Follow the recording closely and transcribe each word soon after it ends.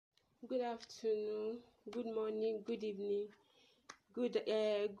good afternoon, good morning, good evening, good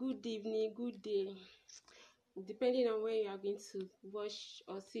evening, good day, depending on when you are going to watch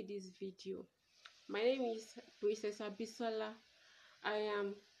or see this video. My name is Princess Habbisola. I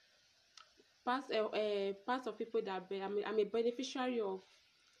am part of people that I'm a beneficiary of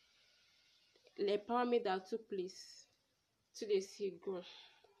the empowerment that took place 2 days ago.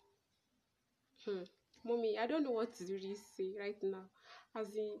 Mommy, I don't know what to really say right now.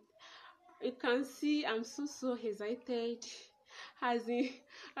 As in, you can see I'm so excited. As in,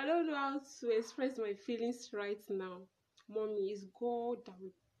 I don't know how to express my feelings right now. Mommy, it's God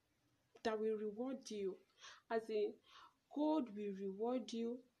that will reward you. As in, God will reward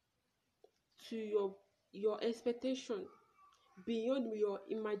you to your expectation, beyond your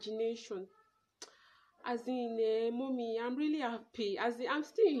imagination. As in, mommy, I'm really happy. As in, I'm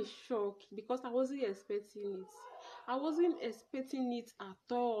still in shock because I wasn't expecting it. I wasn't expecting it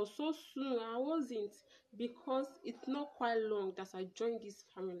at all. So soon, I wasn't, because it's not quite long that I joined this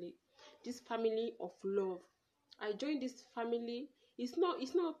family of love. I joined this family. It's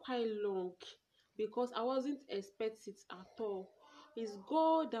not quite long because I wasn't expecting it at all. It's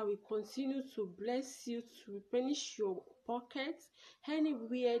God that will continue to bless you, to replenish your pockets.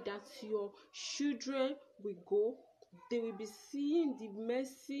 Anywhere that your children will go, they will be seeing the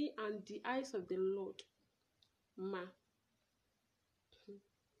mercy and the eyes of the Lord. Ma,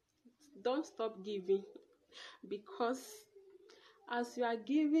 don't stop giving, because as you are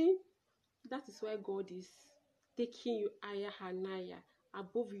giving, that is why God is taking you higher and higher,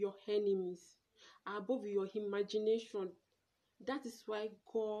 above your enemies, above your imagination. That is why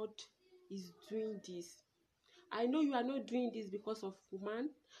God is doing this. I know you are not doing this because of woman.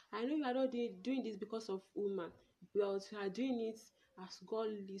 I know you are not doing this because of woman, but you are doing it as God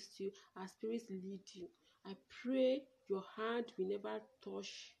leads you, as Spirit lead you. I pray your hand will never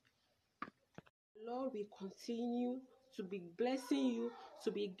touch. Lord will continue to be blessing you,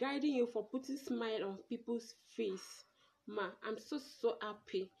 to be guiding you, for putting smile on people's face. Ma, I'm so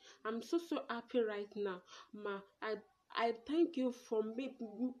happy. I'm so happy right now. Ma, I thank you for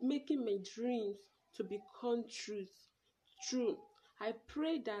making my dreams to become true. I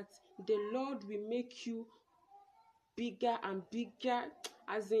pray that the Lord will make you bigger and bigger,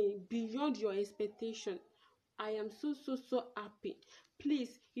 as in beyond your expectation. I am so happy.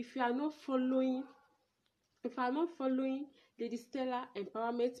 Please, if you are not following Lady Stella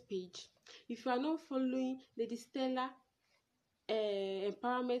empowerment page, if you are not following Lady Stella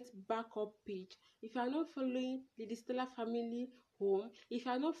empowerment backup page, if you are not following Lady Stella family home, if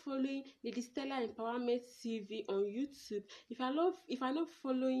you are not following Lady Stella empowerment TV on YouTube, if you are not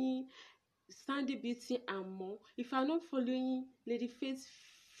following Sandy Beauty and More, if you are not following Lady Faith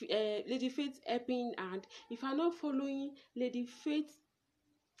helping hand, if you are not following Lady Faith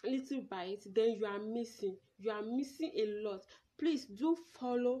Little Bite, then you are missing a lot. Please do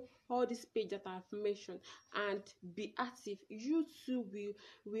follow all these pages that I've mentioned and be active. You too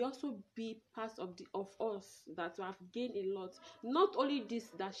will also be part of us that have gained a lot. Not only this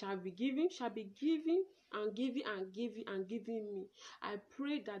that shall be giving and giving me. I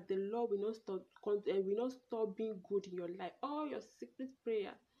pray that the Lord will not stop being good in your life. All your secret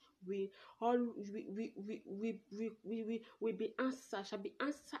prayer will be answered, shall be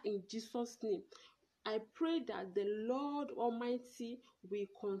answered in Jesus' name. I pray that the Lord Almighty will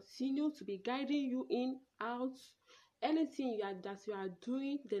continue to be guiding you in, out, anything that you are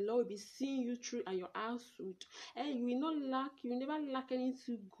doing. The Lord will be seeing you through and your household, and you will never lack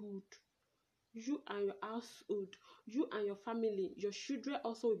anything good. You and your household, you and your family, your children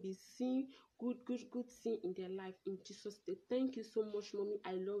also will be seeing good thing in their life, in Jesus' name. Thank you so much, mommy.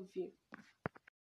 I love you.